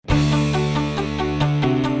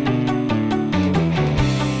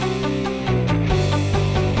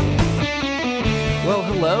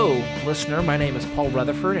listener. My name is Paul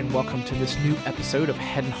Rutherford, and welcome to this new episode of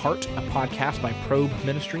Head and Heart, a podcast by Probe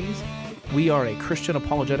Ministries. We are a Christian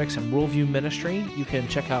apologetics and worldview ministry. You can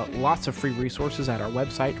check out lots of free resources at our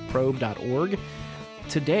website, probe.org.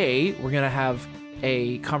 Today, we're going to have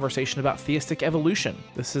a conversation about theistic evolution.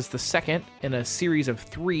 This is the second in a series of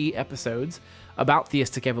 3 episodes about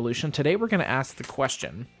theistic evolution. Today, we're going to ask the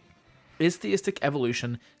question, is theistic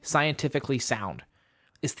evolution scientifically sound?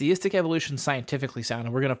 Is theistic evolution scientifically sound?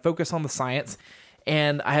 And we're going to focus on the science.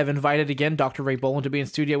 And I have invited again Dr. Ray Bohlin to be in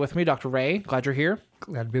studio with me. Dr. Ray, glad you're here.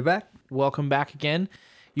 Glad to be back. Welcome back again.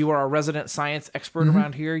 You are a resident science expert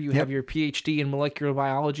around here. You have your PhD in molecular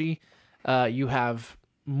biology. You have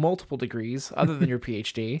multiple degrees other than your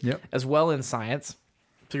PhD, as well in science.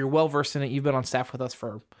 So you're well versed in it. You've been on staff with us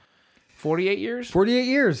for 48 years? 48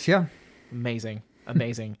 years, yeah. Amazing.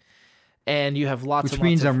 And you have lots Which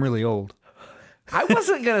means I'm really old. I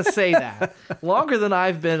wasn't going to say that. Longer than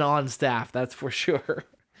I've been on staff, that's for sure.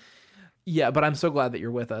 Yeah, but I'm so glad that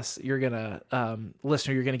you're with us. You're going to,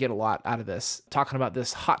 listener, you're going to get a lot out of this, talking about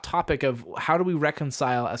this hot topic of how do we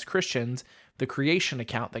reconcile as Christians the creation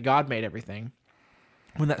account that God made everything,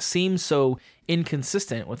 when that seems so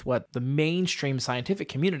inconsistent with what the mainstream scientific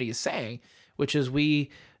community is saying, which is we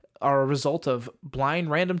are a result of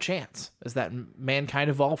blind random chance, is that mankind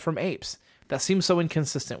evolved from apes. That seems so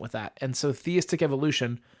inconsistent with that. And so theistic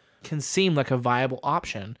evolution can seem like a viable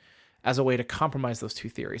option as a way to compromise those two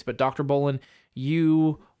theories. But Dr. Bohlin,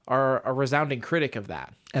 you are a resounding critic of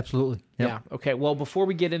that. Absolutely. Yep. Yeah. Okay. Well, before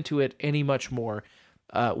we get into it any much more,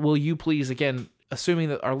 will you please, again, assuming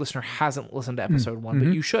that our listener hasn't listened to episode 1,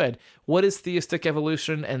 but you should, what is theistic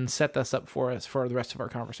evolution, and set this up for us for the rest of our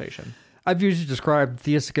conversation? I've usually described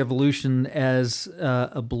theistic evolution as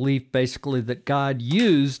a belief basically that God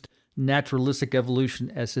used naturalistic evolution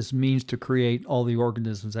as his means to create all the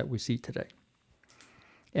organisms that we see today.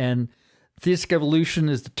 And theistic evolution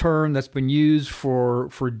is the term that's been used for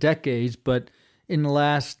decades, but in the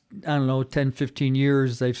last, 10, 15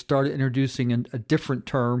 years, they've started introducing a different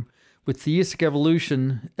term. With theistic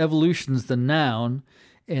evolution, evolution is the noun,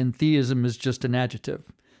 and theism is just an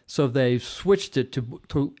adjective. So they've switched it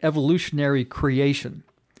to evolutionary creation.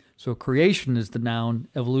 So creation is the noun,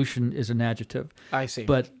 evolution is an adjective. I see.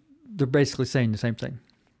 But they're basically saying the same thing.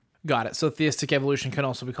 Got it. So theistic evolution can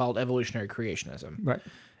also be called evolutionary creationism. Right.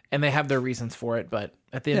 And they have their reasons for it, but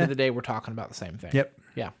at the end of the day, we're talking about the same thing. Yep.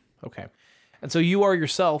 Yeah. Okay. And so you are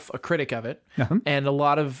yourself a critic of it, and a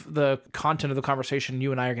lot of the content of the conversation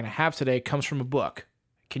you and I are going to have today comes from a book.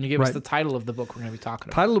 Can you give us the title of the book we're going to be talking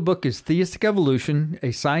about? The title of the book is Theistic Evolution,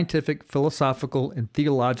 a Scientific, Philosophical, and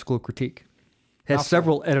Theological Critique. It has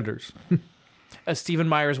several editors. Stephen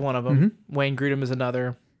Meyer is one of them. Wayne Grudem is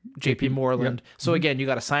another. J.P. Moreland. Yep. So again, you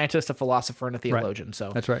got a scientist, a philosopher, and a theologian. Right.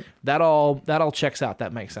 So that's right. That all checks out.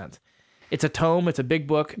 That makes sense. It's a tome. It's a big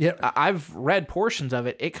book. Yep. I've read portions of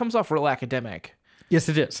it. It comes off real academic. Yes,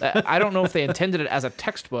 it is. I don't know if they intended it as a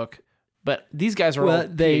textbook, but these guys are all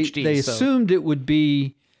PhDs. They assumed it would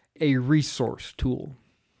be a resource tool,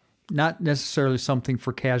 not necessarily something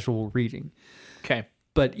for casual reading. Okay.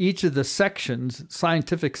 But each of the sections,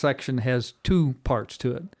 scientific section, has 2 parts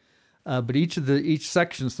to it. But each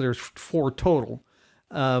sections, there's 4 total,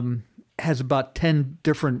 has about 10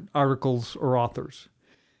 different articles or authors.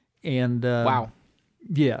 And wow.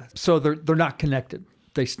 Yeah. So they're not connected.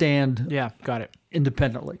 They stand got it.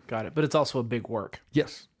 Independently. Got it. But it's also a big work.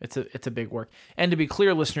 Yes. It's a big work. And to be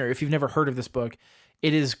clear, listener, if you've never heard of this book,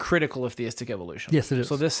 it is critical of theistic evolution. Yes, it is.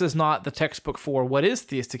 So this is not the textbook for what is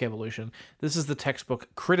theistic evolution. This is the textbook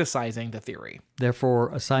criticizing the theory.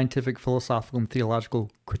 Therefore, a scientific, philosophical, and theological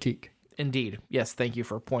critique. Indeed. Yes, thank you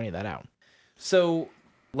for pointing that out. So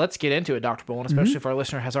let's get into it, Dr. Bohlin, especially if our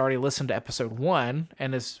listener has already listened to episode 1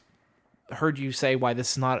 and has heard you say why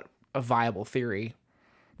this is not a viable theory,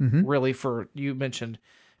 really, you mentioned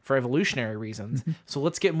for evolutionary reasons. So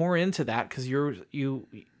let's get more into that, because you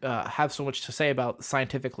have so much to say about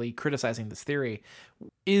scientifically criticizing this theory.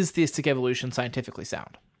 Is theistic evolution scientifically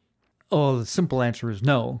sound? Oh, the simple answer is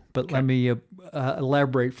no, but let me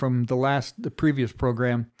elaborate from the previous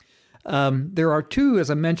program. There are 2, as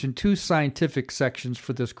I mentioned, 2 scientific sections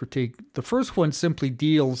for this critique. The first one simply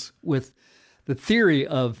deals with the theory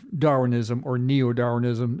of Darwinism or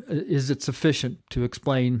neo-Darwinism. Is it sufficient to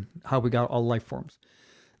explain how we got all life forms?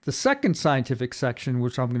 The second scientific section,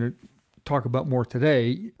 which I'm going to talk about more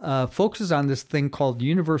today, focuses on this thing called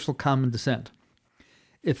universal common descent.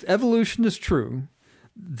 If evolution is true,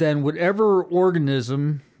 then whatever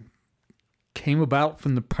organism came about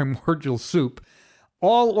from the primordial soup,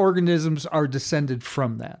 all organisms are descended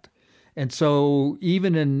from that. And so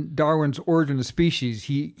even in Darwin's Origin of Species,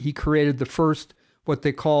 he created the first what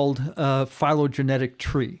they called a phylogenetic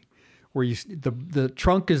tree, where the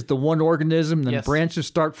trunk is the one organism, then branches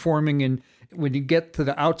start forming, and when you get to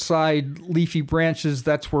the outside leafy branches,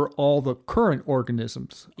 that's where all the current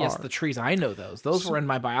organisms are. Yes, the trees. I know those. Those were in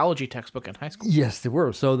my biology textbook in high school. Yes, they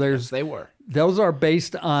were. So they were. Those are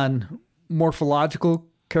based on morphological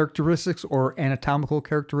characteristics or anatomical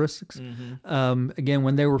characteristics. Again,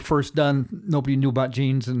 when they were first done, nobody knew about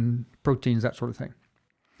genes and proteins, that sort of thing.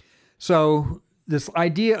 So this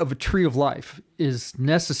idea of a tree of life is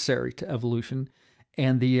necessary to evolution,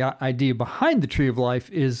 and the idea behind the tree of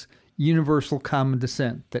life is universal common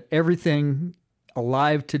descent, that everything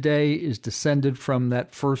alive today is descended from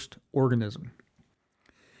that first organism.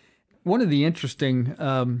 One of the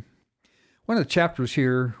chapters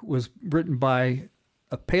here was written by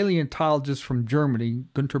a paleontologist from Germany,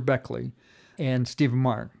 Günter Beckley, and Stephen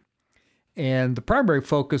Meyer. And the primary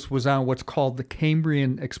focus was on what's called the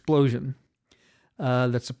Cambrian explosion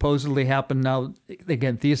that supposedly happened. Now,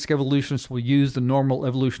 again, theistic evolutionists will use the normal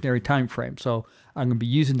evolutionary time frame. So I'm going to be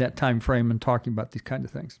using that time frame and talking about these kind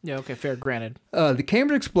of things. Yeah, okay, fair, granted. The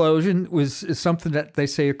Cambrian explosion is something that they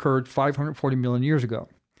say occurred 540 million years ago.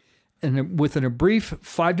 And within a brief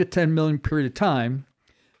 5 to 10 million period of time,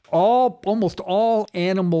 almost all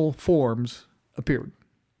animal forms appeared.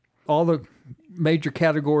 All the major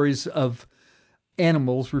categories of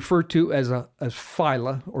animals referred to as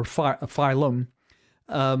phyla or a phylum.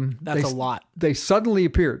 That's a lot. They suddenly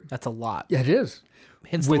appeared. That's a lot. Yeah, it is.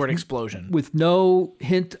 Hence the word explosion. With no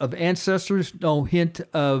hint of ancestors, no hint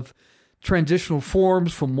of transitional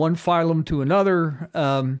forms from one phylum to another.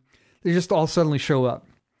 They just all suddenly show up.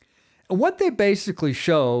 And what they basically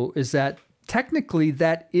show is that technically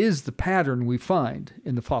that is the pattern we find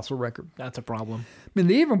in the fossil record. That's a problem. I mean,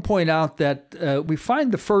 they even point out that we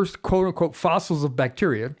find the first quote-unquote fossils of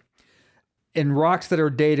bacteria in rocks that are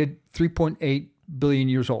dated 3.8 billion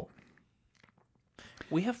years old.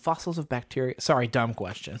 We have fossils of bacteria. Sorry, dumb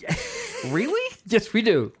question. Really? Yes, we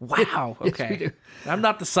do. Wow. Okay. Yes, we do. I'm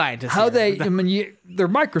not the scientist. How here. they're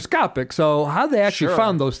microscopic, so how they actually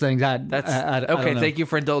found those things, I okay, don't know. Thank you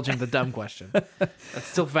for indulging the dumb question. That's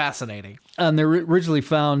still fascinating. And they originally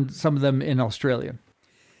found some of them in Australia.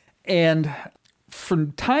 And from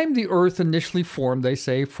the time the Earth initially formed, they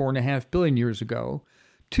say 4.5 billion years ago,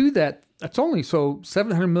 to that's only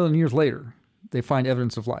 700 million years later, they find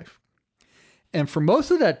evidence of life. And for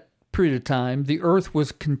most of that period of time, the Earth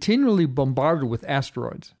was continually bombarded with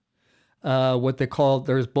asteroids. What they call,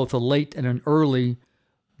 there's both a late and an early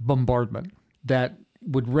bombardment that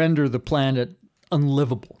would render the planet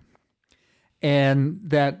unlivable. And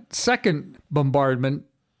that second bombardment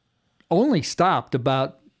only stopped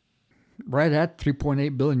about right at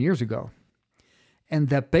 3.8 billion years ago. And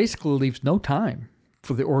that basically leaves no time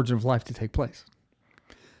for the origin of life to take place.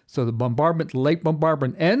 So the late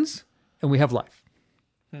bombardment ends, and we have life.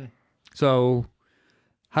 So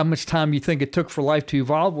how much time you think it took for life to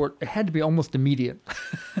evolve? Well, it had to be almost immediate.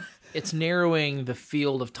 It's narrowing the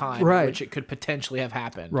field of time in which it could potentially have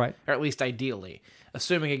happened. Right. Or at least ideally.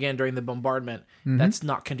 Assuming, again, during the bombardment, that's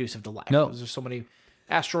not conducive to life. No. There's so many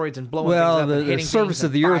asteroids and blowing things up and hitting the surface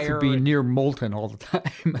of the Earth would be near molten all the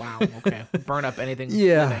time. Wow, okay. Burn up anything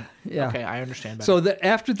living. Yeah. Okay, I understand better. So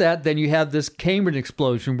after that, then you have this Cambrian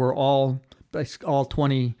explosion where all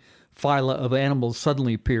 20 phyla of animals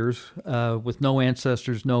suddenly appears with no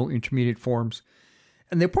ancestors, no intermediate forms.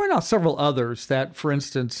 And they point out several others that, for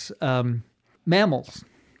instance, mammals.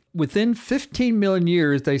 Within 15 million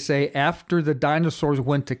years, they say, after the dinosaurs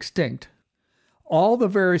went extinct, all the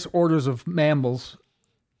various orders of mammals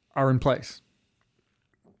are in place.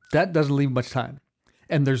 That doesn't leave much time.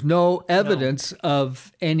 And there's no evidence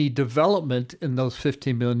of any development in those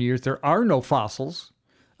 15 million years. There are no fossils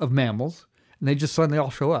of mammals, and they just suddenly all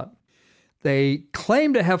show up. They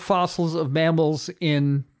claim to have fossils of mammals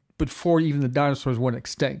before even the dinosaurs went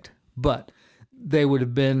extinct, but they would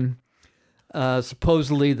have been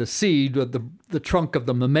supposedly the seed or the trunk of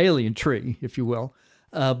the mammalian tree, if you will.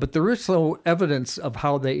 But there is no evidence of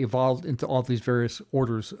how they evolved into all these various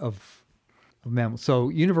orders of mammals. So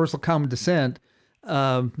universal common descent,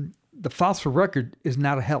 the fossil record is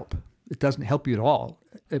not a help. It doesn't help you at all.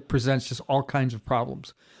 It presents just all kinds of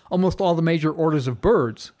problems. Almost all the major orders of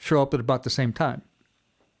birds show up at about the same time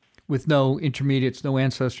with no intermediates, no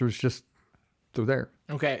ancestors, just they're there.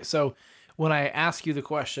 Okay, so when I ask you the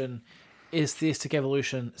question, is theistic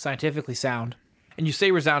evolution scientifically sound? And you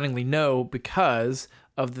say resoundingly no because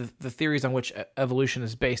of the theories on which evolution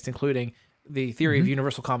is based, including the theory of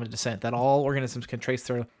universal common descent, that all organisms can trace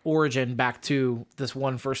their origin back to this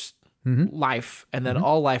one first life, and then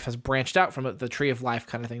all life has branched out from it, the tree of life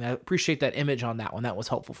kind of thing. I appreciate that image on that one. That was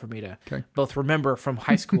helpful for me to both remember from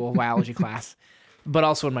high school biology class, but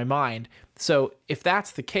also in my mind. So if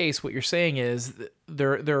that's the case, what you're saying is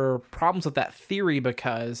there are problems with that theory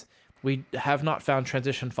because we have not found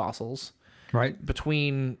transition fossils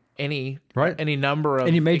between any number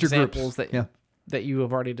of major examples groups. that you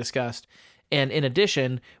have already discussed. And in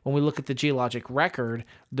addition, when we look at the geologic record,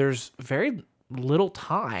 there's very little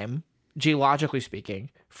time, geologically speaking,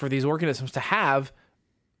 for these organisms to have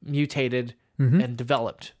mutated and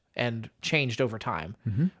developed and changed over time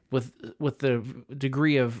with the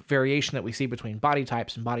degree of variation that we see between body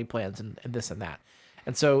types and body plans and this and that.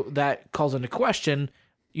 And so that calls into question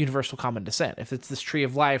universal common descent. If it's this tree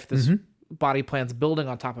of life, this body plans building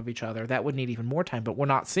on top of each other, that would need even more time, but we're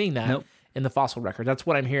not seeing that in the fossil record. That's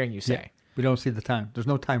what I'm hearing you say. Yeah, we don't see the time. There's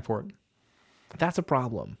no time for it. That's a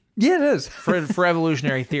problem. Yeah, it is. for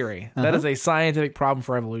evolutionary theory. That is a scientific problem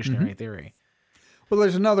for evolutionary theory. Well,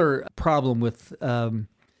 there's another problem with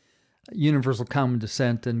universal common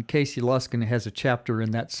descent, and Casey Luskin has a chapter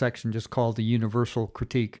in that section just called The Universal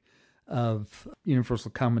Critique of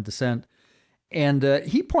Universal Common Descent. And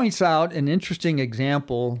he points out an interesting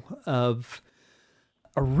example of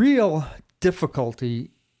a real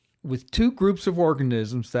difficulty with two groups of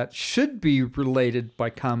organisms that should be related by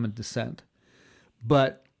common descent,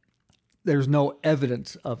 but there's no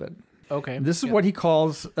evidence of it. Okay. And this is what he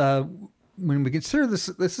calls, when we consider this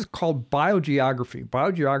is called biogeography.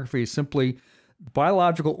 Biogeography is simply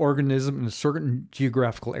biological organism in a certain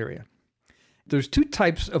geographical area. There's two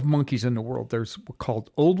types of monkeys in the world. There's what's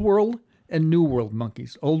called Old World and New World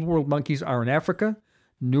monkeys. Old World monkeys are in Africa.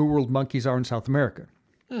 New World monkeys are in South America.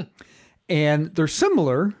 And they're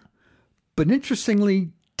similar, but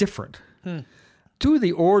interestingly different. Two of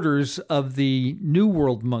the orders of the New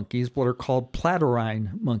World monkeys, what are called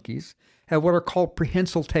platyrrhine monkeys, have what are called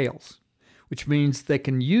prehensile tails, which means they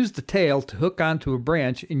can use the tail to hook onto a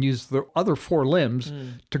branch and use the other four limbs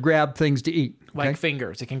to grab things to eat. Like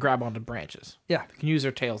fingers. They can grab onto branches. Yeah. They can use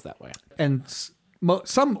their tails that way. And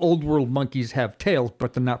some Old World monkeys have tails,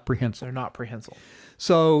 but they're not prehensile. They're not prehensile.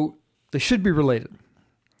 So they should be related.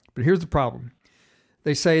 But here's the problem.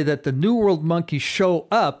 They say that the New World monkeys show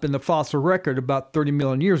up in the fossil record about 30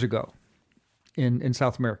 million years ago in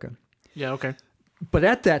South America. Yeah, okay. But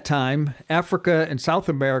at that time, Africa and South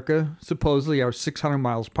America supposedly are 600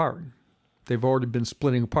 miles apart. They've already been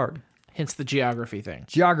splitting apart. Hence the geography thing.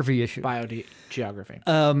 Geography issue. Geography.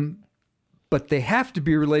 But they have to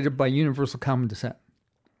be related by universal common descent.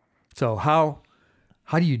 So how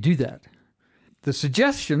do you do that? The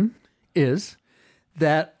suggestion is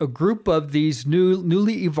that a group of these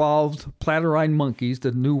newly evolved platyrrhine monkeys,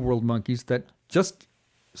 the New World monkeys that just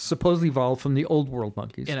supposedly evolved from the Old World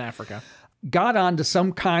monkeys, in Africa, got onto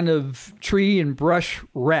some kind of tree and brush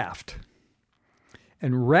raft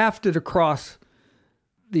and rafted across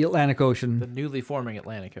the Atlantic Ocean. The newly forming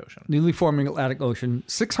Atlantic Ocean.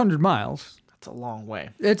 600 miles. That's a long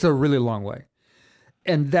way. It's a really long way.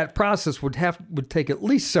 And that process would take at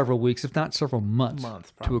least several weeks, if not several months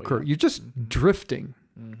to occur. Yeah. You're just drifting.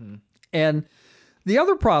 And the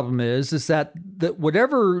other problem is that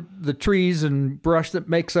whatever the trees and brush that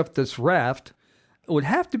makes up this raft would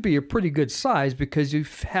have to be a pretty good size because you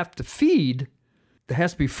have to feed. There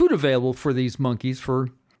has to be food available for these monkeys for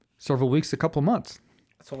several weeks, a couple of months.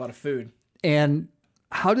 That's a lot of food. And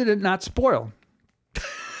how did it not spoil?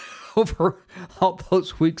 Over all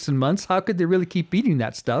those weeks and months, how could they really keep eating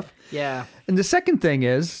that stuff? Yeah. And the second thing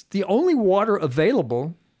is, the only water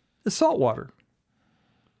available is salt water,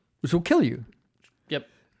 which will kill you. Yep.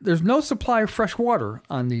 There's no supply of fresh water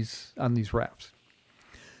on these rafts.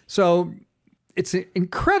 So it's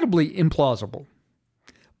incredibly implausible.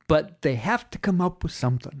 But they have to come up with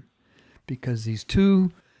something because these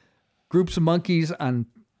two groups of monkeys on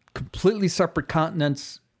completely separate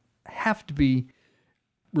continents have to be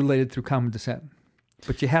related through common descent.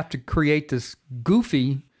 But you have to create this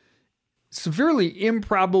goofy, severely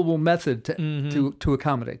improbable method to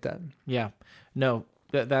accommodate that. Yeah. No,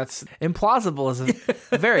 that's implausible is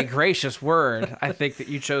a very gracious word, I think, that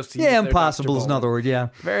you chose to use. Yeah, impossible is another word, yeah.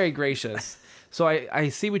 Very gracious. So I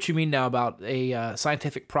see what you mean now about a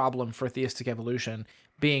scientific problem for theistic evolution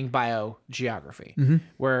being biogeography,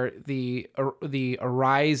 where the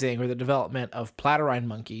arising or the development of platyrrhine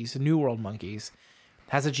monkeys, New World monkeys,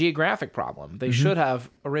 has a geographic problem. They should have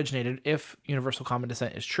originated, if universal common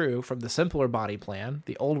descent is true, from the simpler body plan,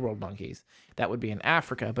 the Old World monkeys. That would be in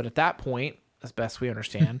Africa. But at that point, as best we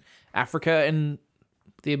understand, Africa and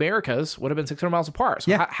the Americas would have been 600 miles apart.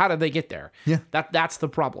 So how did they get there? Yeah. That's the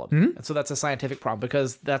problem. And so that's a scientific problem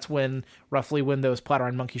because that's roughly when those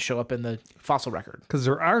platypod monkeys show up in the fossil record. Because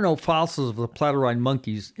there are no fossils of the platypod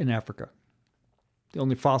monkeys in Africa. The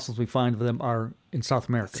only fossils we find of them are in South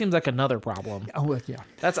America. Seems like another problem. Oh, yeah.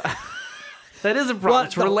 That is a problem.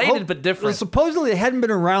 It's related but different. Well, supposedly, they hadn't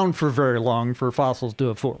been around for very long for fossils to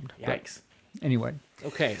have formed. Yikes. But anyway.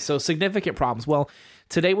 Okay, so significant problems. Well,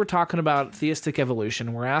 today we're talking about theistic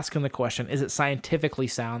evolution. We're asking the question, is it scientifically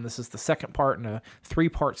sound? This is the second part in a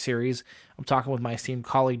 3-part series. I'm talking with my esteemed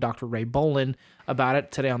colleague, Dr. Ray Bohlin, about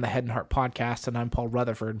it today on the Head and Heart podcast, and I'm Paul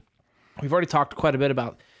Rutherford. We've already talked quite a bit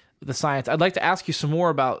about the science. I'd like to ask you some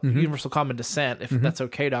more about universal common descent, if that's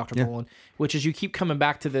okay, Dr. Bohlin, which is you keep coming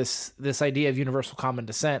back to this idea of universal common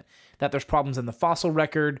descent, that there's problems in the fossil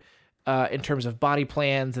record in terms of body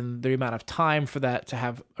plans and the amount of time for that to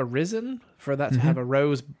have arisen, for that to have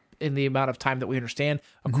arose in the amount of time that we understand.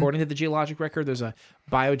 According to the geologic record, there's a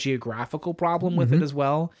biogeographical problem with it as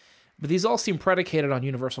well. But these all seem predicated on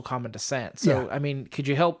universal common descent. So, I mean, could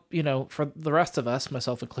you help, for the rest of us,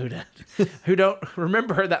 myself included, who don't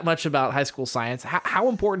remember that much about high school science, how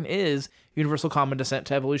important is universal common descent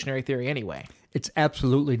to evolutionary theory anyway? It's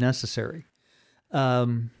absolutely necessary.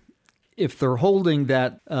 If they're holding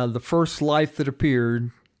that the first life that appeared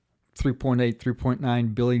 3.8,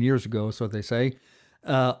 3.9 billion years ago, so they say,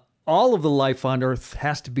 all of the life on Earth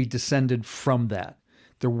has to be descended from that.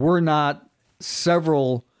 There were not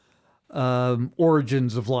several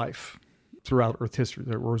origins of life throughout Earth history.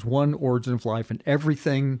 There was one origin of life, and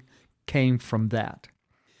everything came from that.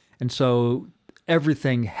 And so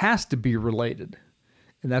everything has to be related.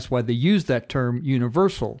 And that's why they use that term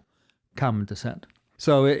universal common descent.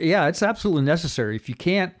 So, it's absolutely necessary. If you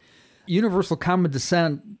can't, universal common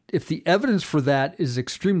descent, if the evidence for that is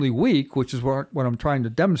extremely weak, which is what I'm trying to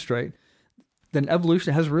demonstrate, then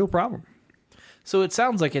evolution has a real problem. So it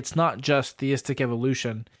sounds like it's not just theistic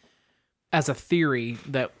evolution as a theory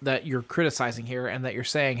that you're criticizing here and that you're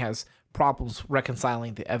saying has problems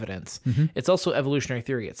reconciling the evidence. It's also evolutionary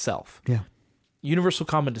theory itself. Yeah. Universal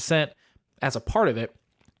common descent as a part of it,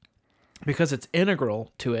 because it's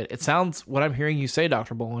integral to it. It sounds, what I'm hearing you say,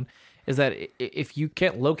 Dr. Bohlin, is that if you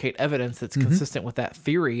can't locate evidence that's consistent with that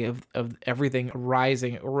theory of everything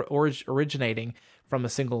arising or originating from a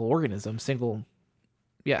single organism, single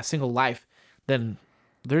life, then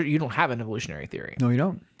you don't have an evolutionary theory. No, you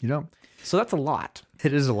don't. So that's a lot.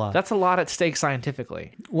 It is a lot. That's a lot at stake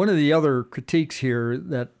scientifically. One of the other critiques here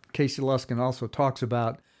that Casey Luskin also talks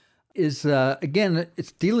about is, again,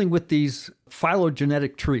 it's dealing with these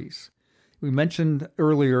phylogenetic trees. We mentioned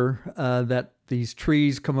earlier that these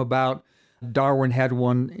trees come about. Darwin had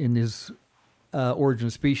one in his Origin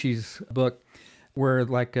of Species book where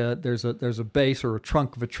there's a base or a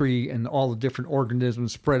trunk of a tree and all the different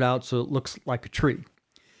organisms spread out so it looks like a tree.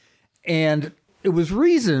 And it was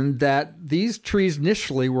reasoned that these trees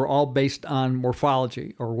initially were all based on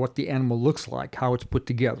morphology, or what the animal looks like, how it's put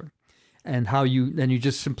together. And how you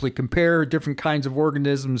just simply compare different kinds of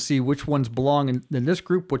organisms, see which ones belong in this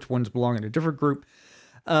group, which ones belong in a different group.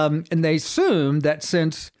 And they assume that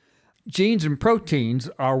since genes and proteins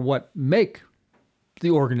are what make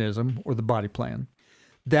the organism or the body plan,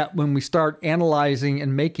 that when we start analyzing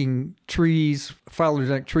and making trees,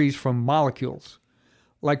 phylogenetic trees from molecules,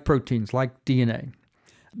 like proteins, like DNA,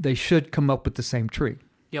 they should come up with the same tree.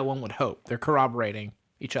 Yeah, one would hope. They're corroborating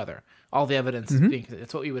each other. All the evidence,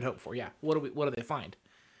 it's what you would hope for. Yeah. What do they find?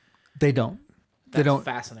 They don't. That's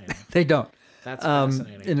fascinating. They don't. That's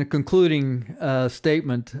fascinating. In a concluding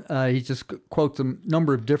statement, he just quotes a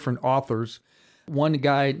number of different authors. One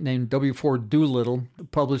guy named W. Doolittle,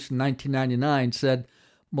 published in 1999, said,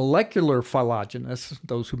 molecular phylogenists,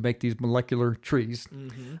 those who make these molecular trees,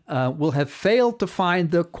 will have failed to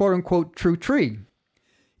find the quote-unquote true tree.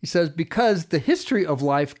 He says, because the history of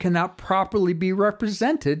life cannot properly be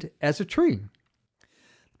represented as a tree.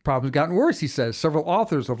 The problem's gotten worse, he says. Several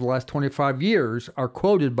authors over the last 25 years are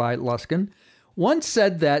quoted by Luskin. One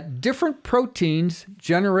said that different proteins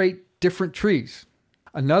generate different trees.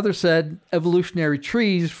 Another said evolutionary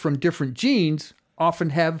trees from different genes often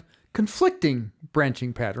have conflicting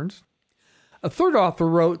branching patterns. A third author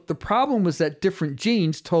wrote, the problem was that different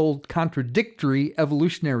genes told contradictory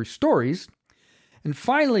evolutionary stories. And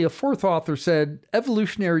finally, a fourth author said,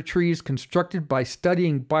 evolutionary trees constructed by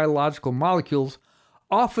studying biological molecules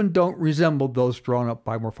often don't resemble those drawn up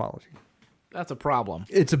by morphology. That's a problem.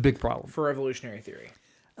 It's a big problem. For evolutionary theory.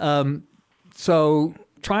 So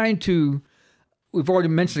we've already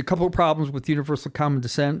mentioned a couple of problems with universal common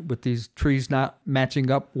descent, with these trees not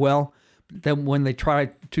matching up well. then when they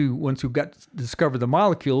tried to, once we got discovered the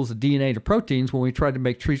molecules, the DNA and the proteins, when we tried to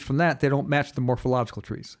make trees from that, they don't match the morphological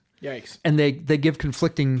trees. Yikes. And they give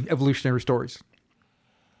conflicting evolutionary stories.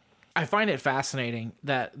 I find it fascinating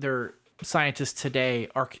that scientists today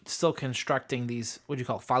are still constructing these, what do you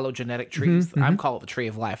call it, phylogenetic trees? I'm calling it the tree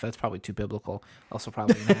of life. That's probably too biblical. Also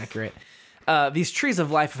probably inaccurate. These trees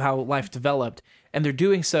of life, of how life developed, and they're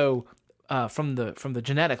doing so from the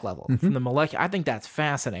genetic level, from the molecular. I think that's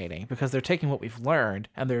fascinating because they're taking what we've learned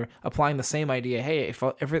and they're applying the same idea. Hey,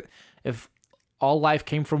 if all life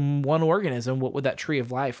came from one organism, what would that tree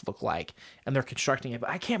of life look like? And they're constructing it. But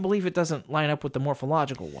I can't believe it doesn't line up with the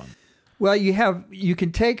morphological one. Well, you can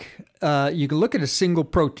look at a single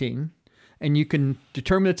protein and you can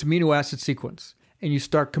determine its amino acid sequence, and you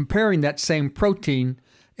start comparing that same protein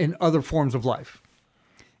in other forms of life.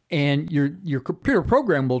 And your computer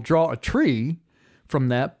program will draw a tree from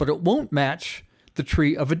that, but it won't match the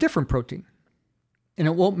tree of a different protein. And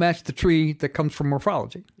it won't match the tree that comes from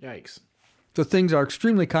morphology. Yikes. So things are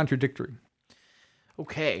extremely contradictory.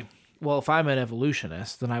 Okay. Well, if I'm an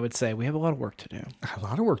evolutionist, then I would say we have a lot of work to do. A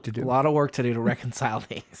lot of work to do. A lot of work to do to reconcile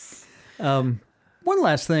these. One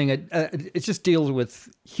last thing. It just deals with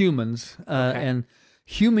humans and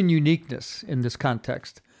human uniqueness in this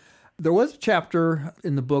context. There was a chapter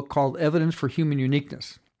in the book called Evidence for Human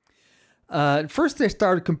Uniqueness. First, they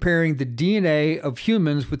started comparing the DNA of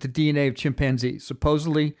humans with the DNA of chimpanzees.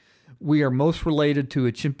 Supposedly, we are most related to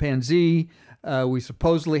a chimpanzee. We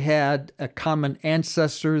supposedly had a common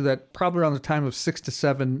ancestor that probably around the time of 6 to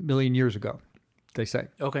 7 million years ago, they say.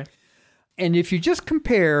 Okay. And if you just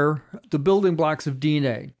compare the building blocks of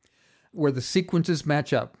DNA, where the sequences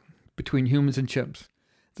match up between humans and chimps,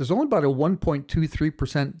 there's only about a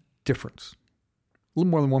 1.23% difference, a little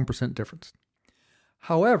more than 1% difference.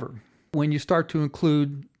 However, when you start to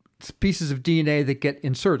include pieces of DNA that get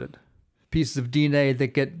inserted, pieces of DNA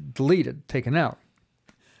that get deleted, taken out,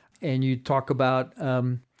 and you talk about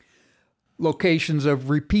locations of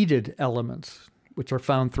repeated elements, which are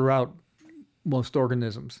found throughout most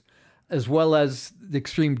organisms, as well as the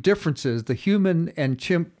extreme differences. The human and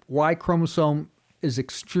chimp Y chromosome is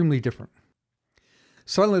extremely different.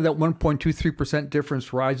 Suddenly that 1.23%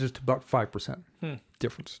 difference rises to about 5%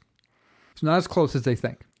 difference. It's not as close as they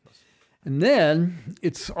think. And then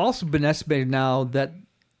it's also been estimated now that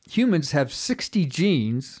humans have 60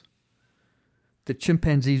 genes that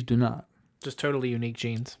chimpanzees do not. Just totally unique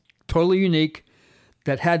genes. Totally unique,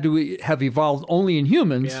 that had to have evolved only in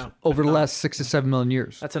humans over the last 6 to 7 million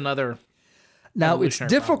years. That's another. Now, it's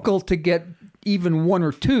difficult to get even 1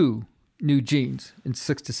 or 2 new genes in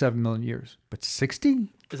 6 to 7 million years. But 60?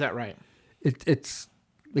 Is that right? It's,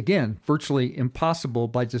 again, virtually impossible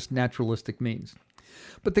by just naturalistic means.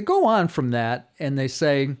 But they go on from that, and they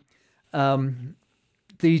say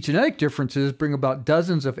the genetic differences bring about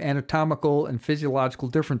dozens of anatomical and physiological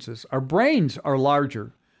differences. Our brains are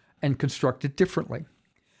larger and constructed differently.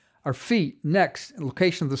 Our feet, necks, and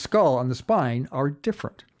location of the skull and the spine are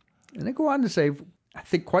different. And they go on to say, I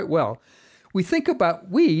think quite well,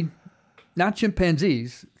 we, not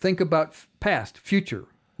chimpanzees, think about past, future.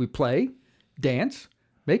 We play, dance,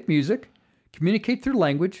 make music, communicate through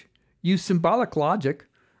language, use symbolic logic,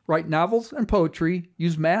 write novels and poetry,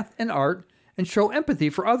 use math and art, and show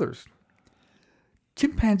empathy for others.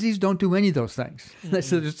 Chimpanzees don't do any of those things.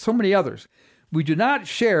 So there's so many others. We do not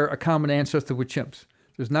share a common ancestor with chimps.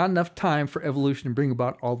 There's not enough time for evolution to bring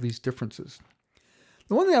about all these differences.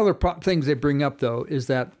 One of the other things they bring up, though, is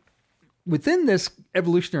that within this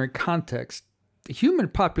evolutionary context, the human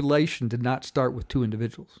population did not start with 2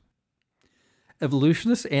 individuals.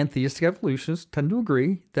 Evolutionists and theistic evolutionists tend to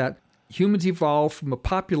agree that humans evolved from a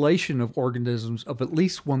population of organisms of at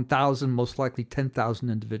least 1,000, most likely 10,000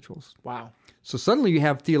 individuals. Wow. So suddenly you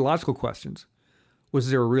have theological questions. Was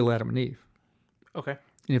there a real Adam and Eve? Okay.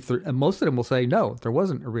 And most of them will say, no, there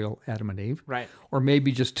wasn't a real Adam and Eve. Right. Or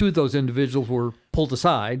maybe just 2 of those individuals were pulled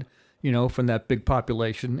aside, from that big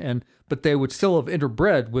population, but they would still have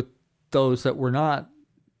interbred with those that were not.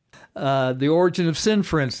 The origin of sin,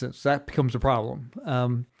 for instance, that becomes a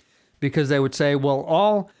problem. Because they would say, well,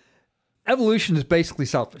 all evolution is basically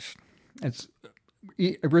selfish.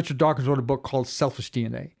 Richard Dawkins wrote a book called Selfish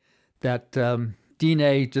DNA, that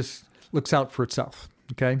DNA just looks out for itself,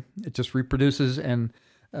 okay? It just reproduces and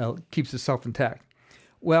keeps itself intact.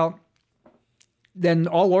 Well, then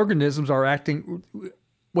all organisms are acting.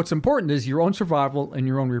 What's important is your own survival and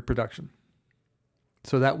your own reproduction.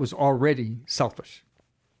 So that was already selfish.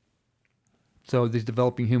 So these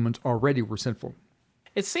developing humans already were sinful.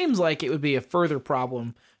 It seems like it would be a further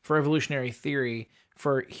problem for evolutionary theory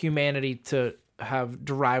for humanity to have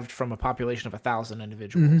derived from a population of 1,000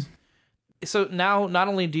 individuals. So now, not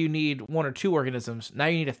only do you need 1 or 2 organisms, now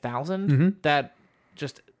you need 1,000 that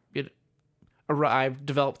just arrived,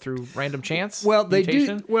 developed through random chance. Well,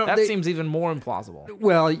 mutation? they do. Well, that seems even more implausible.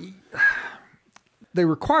 Well, they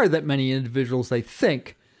require that many individuals, they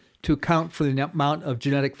think, to account for the amount of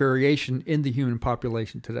genetic variation in the human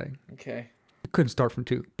population today. Okay. It couldn't start from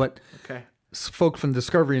 2, but okay. Folks from the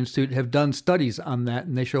Discovery Institute have done studies on that,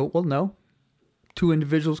 and they show, well, no, 2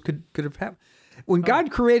 individuals could have happened. When God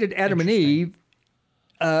created Adam and Eve,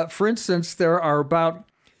 for instance, there are about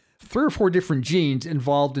 3 or 4 different genes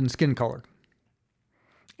involved in skin color.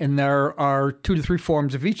 And there are 2 to 3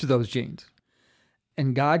 forms of each of those genes.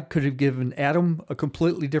 And God could have given Adam a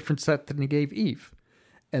completely different set than he gave Eve.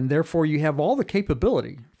 And therefore, you have all the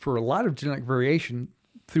capability for a lot of genetic variation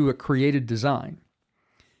through a created design.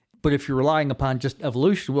 But if you're relying upon just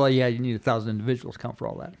evolution, well, yeah, you need 1,000 individuals to count for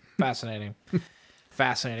all that. Fascinating.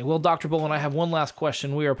 Fascinating. Well, Dr. Bohlin, I have one last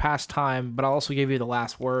question. We are past time, but I'll also give you the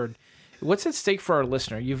last word. What's at stake for our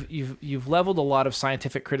listener? You've leveled a lot of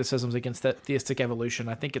scientific criticisms against theistic evolution.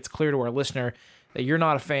 I think it's clear to our listener that you're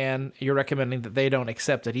not a fan. You're recommending that they don't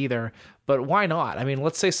accept it either. But why not? I mean,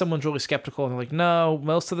 let's say someone's really skeptical and they're like, no,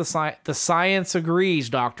 most of the science agrees,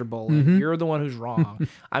 Dr. Bohlin. You're the one who's wrong.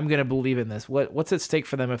 I'm going to believe in this. What's at stake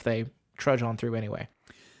for them if they trudge on through anyway?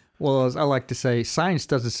 Well, as I like to say, science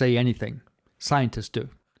doesn't say anything. Scientists do.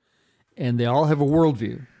 And they all have a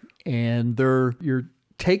worldview. And you're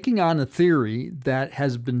taking on a theory that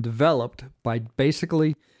has been developed by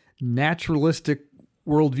basically naturalistic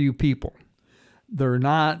worldview people. They're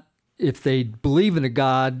not, if they believe in a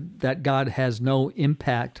God, that God has no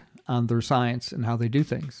impact on their science and how they do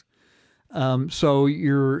things. So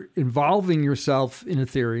you're involving yourself in a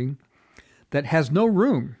theory that has no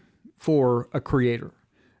room for a creator.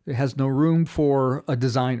 It has no room for a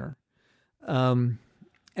designer. And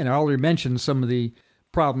I already mentioned some of the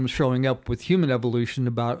problems showing up with human evolution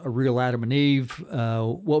about a real Adam and Eve.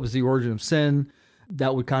 What was the origin of sin?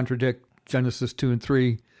 That would contradict Genesis 2 and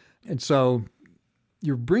 3. And so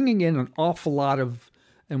you're bringing in an awful lot of,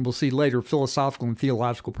 and we'll see later, philosophical and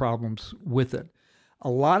theological problems with it. A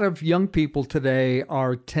lot of young people today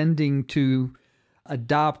are tending to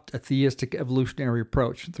adopt a theistic evolutionary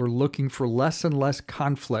approach. They're looking for less and less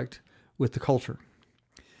conflict with the culture.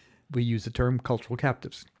 We use the term cultural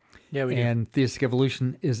captives. Yeah, we do. And theistic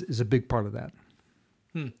evolution is a big part of that.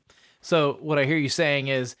 So what I hear you saying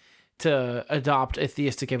is to adopt a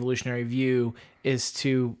theistic evolutionary view is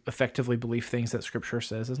to effectively believe things that Scripture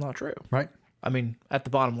says is not true. Right. I mean, at the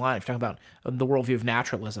bottom line, if you're talking about the worldview of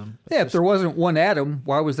naturalism. If there wasn't one Adam,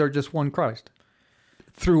 why was there just one Christ?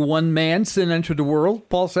 Through one man, sin entered the world,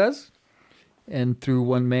 Paul says. And through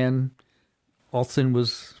one man, all sin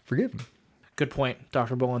was forgiven. Good point,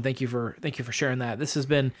 Dr. Bohlin. Thank you for sharing that. This has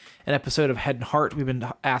been an episode of Head and Heart. We've been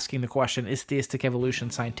asking the question, is theistic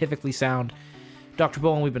evolution scientifically sound? Dr.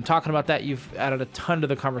 Bohlin, we've been talking about that. You've added a ton to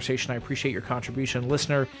the conversation. I appreciate your contribution.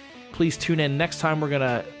 Listener, please tune in. Next time, we're going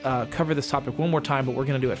to cover this topic one more time, but we're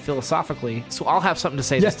going to do it philosophically. So I'll have something to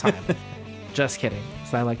say this time. Just kidding,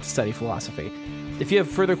 because I like to study philosophy. If you have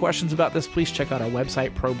further questions about this, please check out our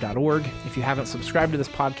website, probe.org. If you haven't subscribed to this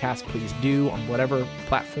podcast, please do on whatever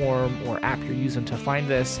platform or app you're using to find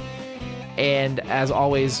this. And as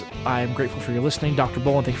always, I'm grateful for your listening. Dr.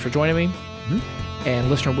 Bohlin, thank you for joining me. And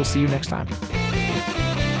listener, we'll see you next time.